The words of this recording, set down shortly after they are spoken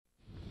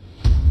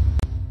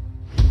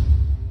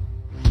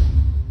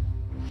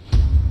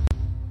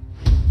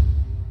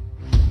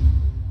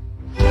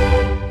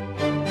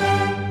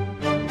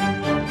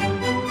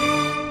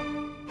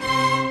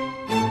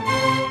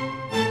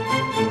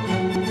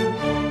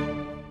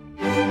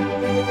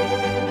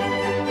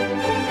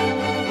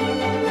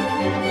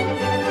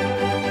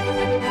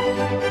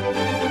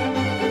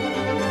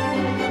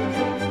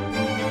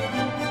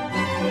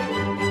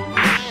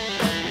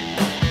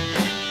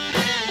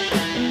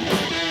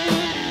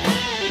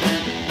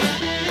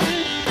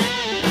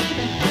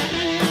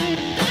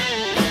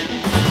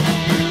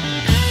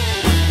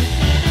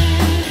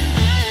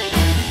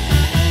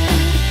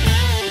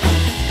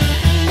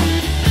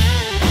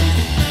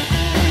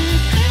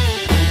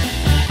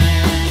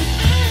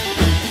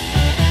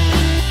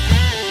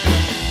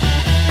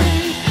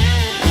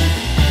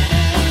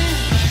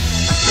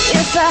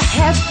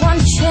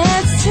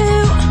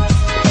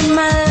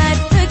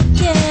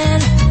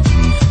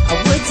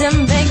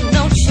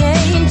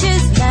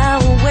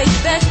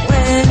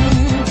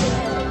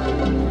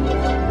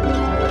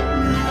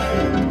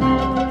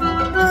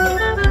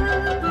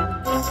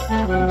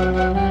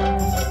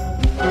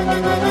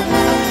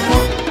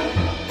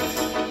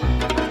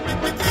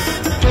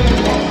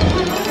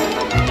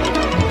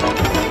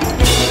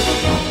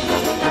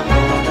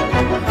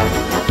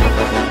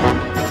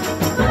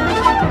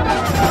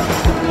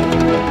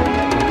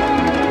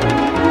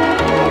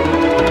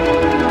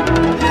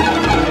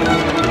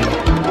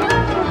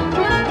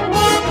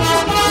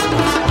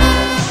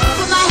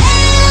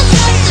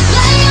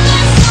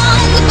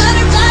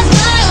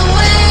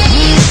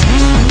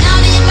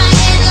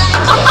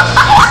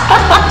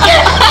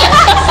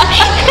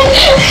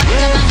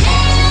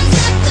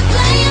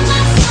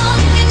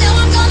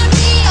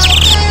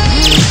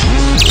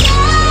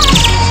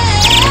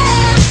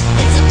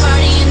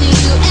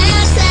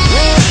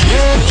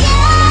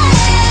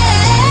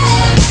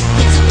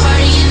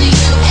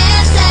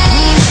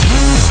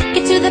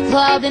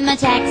a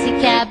taxi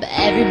cab,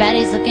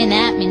 everybody's looking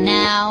at me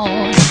now.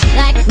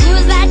 Like,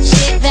 who's that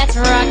chick that's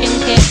rockin'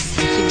 kicks?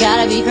 She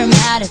gotta be from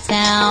out of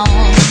town.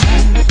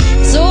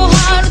 So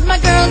hard with my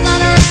girls not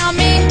around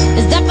me.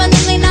 It's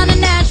definitely not a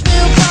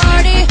Nashville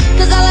party,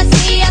 'cause all I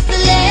see is the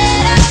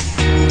letters.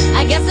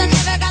 I guess I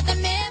never got the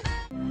memo.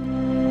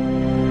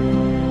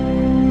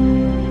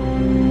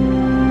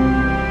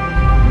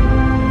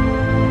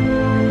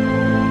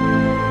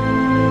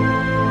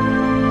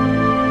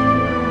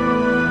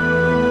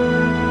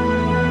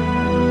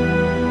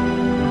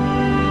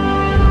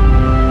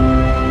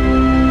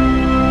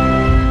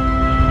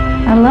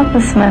 I love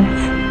the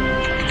Smiths.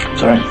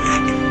 Sorry?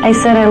 I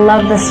said I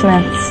love the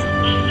Smiths.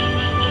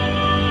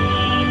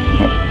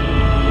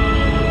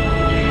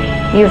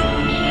 You've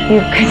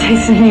good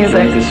taste in music.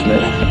 Like the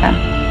Smith. Yeah.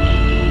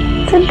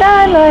 To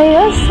die by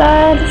your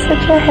side is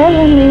such a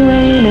heavenly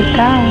way to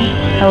die.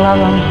 I love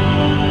them.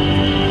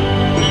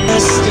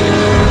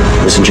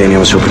 Listen, Jamie, I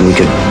was hoping we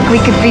could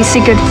be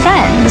good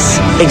friends.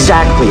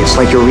 Exactly. It's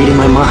like you're reading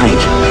my mind.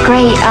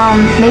 Great.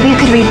 Maybe you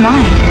could read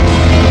mine.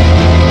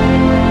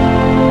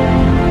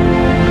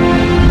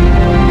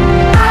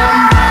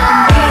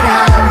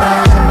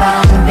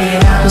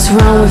 What's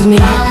wrong with me?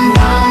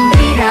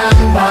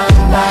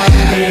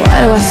 Why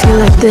do I feel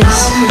like this?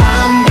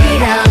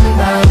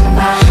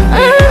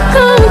 I'm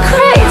going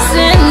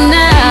crazy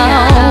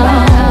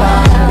now.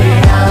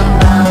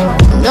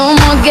 No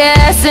more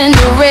gas in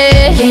the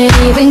red. Can't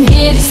even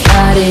get it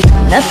started.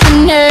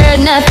 Nothing heard,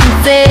 nothing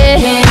said.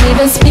 Can't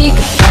even speak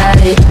about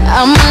it.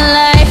 I'm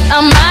alive,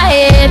 I'm my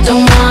head.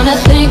 Don't wanna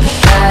think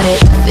about it.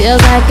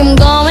 Feels like I'm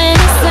going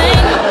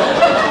insane.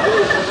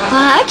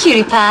 Well, hi,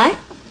 cutie pie.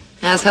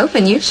 I was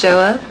hoping you'd show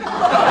up.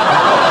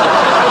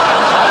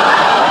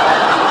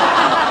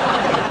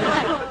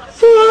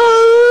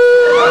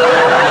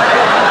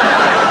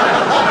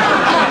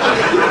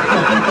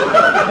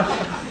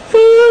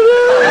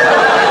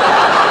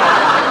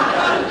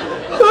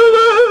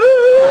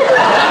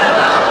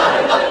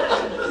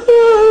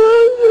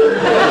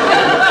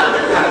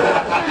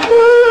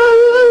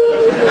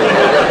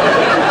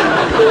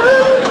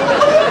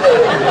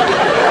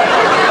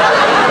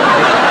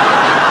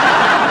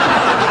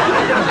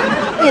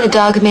 The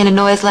dog who made a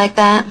noise like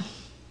that.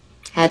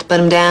 Had to put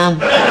him down.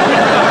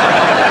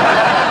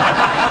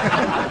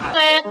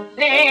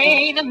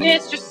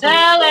 Mr.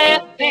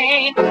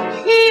 Cellophane,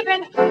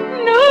 even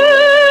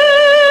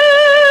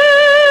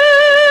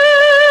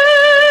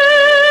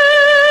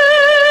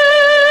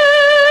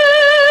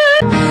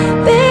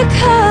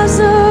Because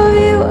of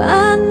you,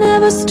 I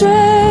never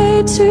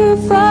strayed too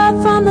far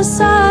from the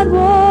side.